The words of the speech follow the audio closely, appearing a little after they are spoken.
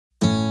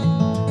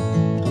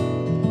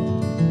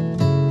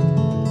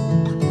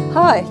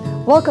Hi,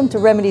 welcome to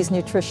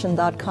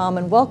RemediesNutrition.com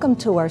and welcome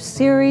to our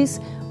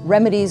series,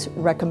 Remedies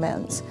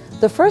Recommends.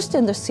 The first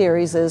in the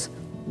series is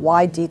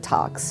Why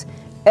Detox?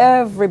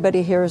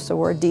 Everybody hears the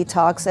word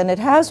detox and it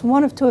has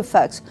one of two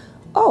effects.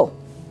 Oh,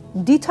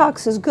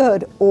 detox is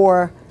good,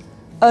 or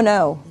oh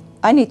no,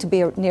 I need to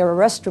be near a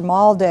restroom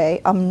all day,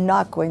 I'm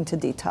not going to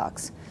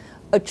detox.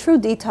 A true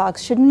detox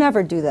should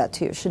never do that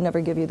to you, should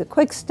never give you the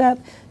quick step,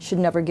 should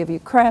never give you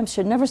cramps,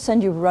 should never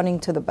send you running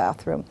to the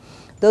bathroom.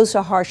 Those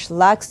are harsh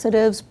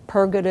laxatives,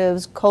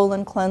 purgatives,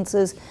 colon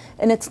cleanses,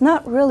 and it's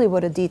not really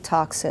what a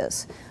detox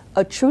is.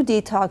 A true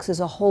detox is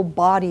a whole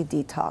body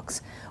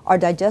detox. Our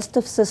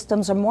digestive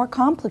systems are more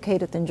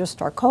complicated than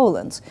just our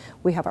colons.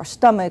 We have our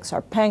stomachs,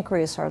 our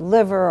pancreas, our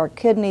liver, our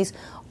kidneys.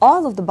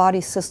 All of the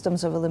body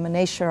systems of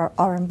elimination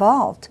are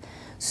involved.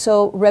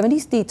 So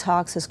Remedies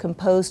Detox is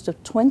composed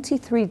of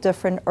 23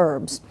 different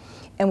herbs,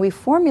 and we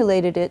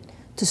formulated it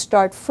to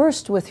start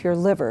first with your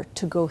liver,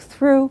 to go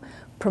through,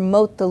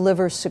 promote the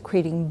liver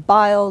secreting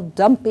bile,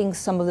 dumping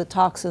some of the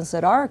toxins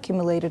that are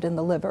accumulated in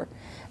the liver.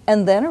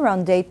 And then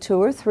around day 2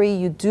 or 3,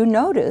 you do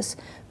notice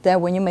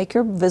that when you make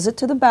your visit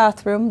to the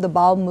bathroom, the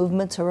bowel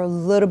movements are a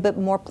little bit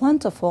more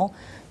plentiful.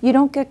 You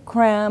don't get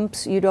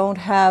cramps, you don't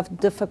have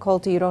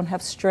difficulty, you don't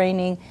have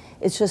straining.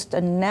 It's just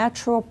a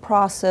natural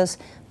process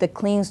that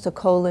cleans the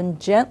colon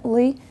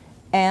gently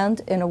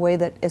and in a way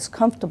that is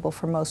comfortable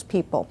for most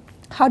people.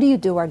 How do you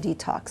do our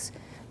detox?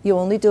 You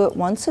only do it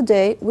once a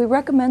day. We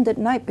recommend at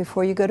night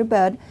before you go to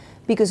bed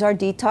because our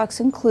detox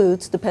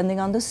includes, depending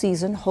on the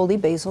season, holy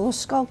basil or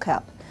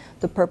skullcap.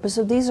 The purpose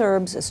of these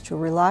herbs is to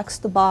relax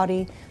the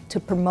body, to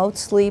promote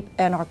sleep,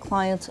 and our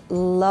clients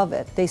love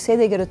it. They say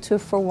they get a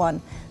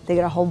 2-for-1. They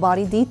get a whole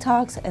body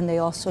detox and they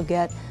also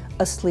get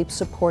a sleep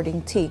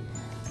supporting tea.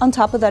 On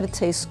top of that, it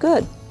tastes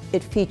good.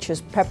 It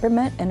features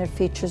peppermint and it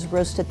features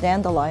roasted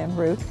dandelion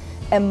root,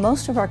 and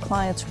most of our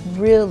clients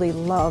really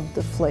love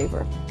the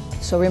flavor.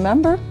 So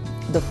remember,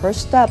 the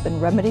first step in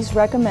Remedies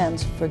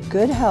Recommends for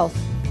good health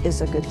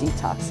is a good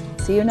detox.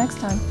 See you next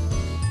time.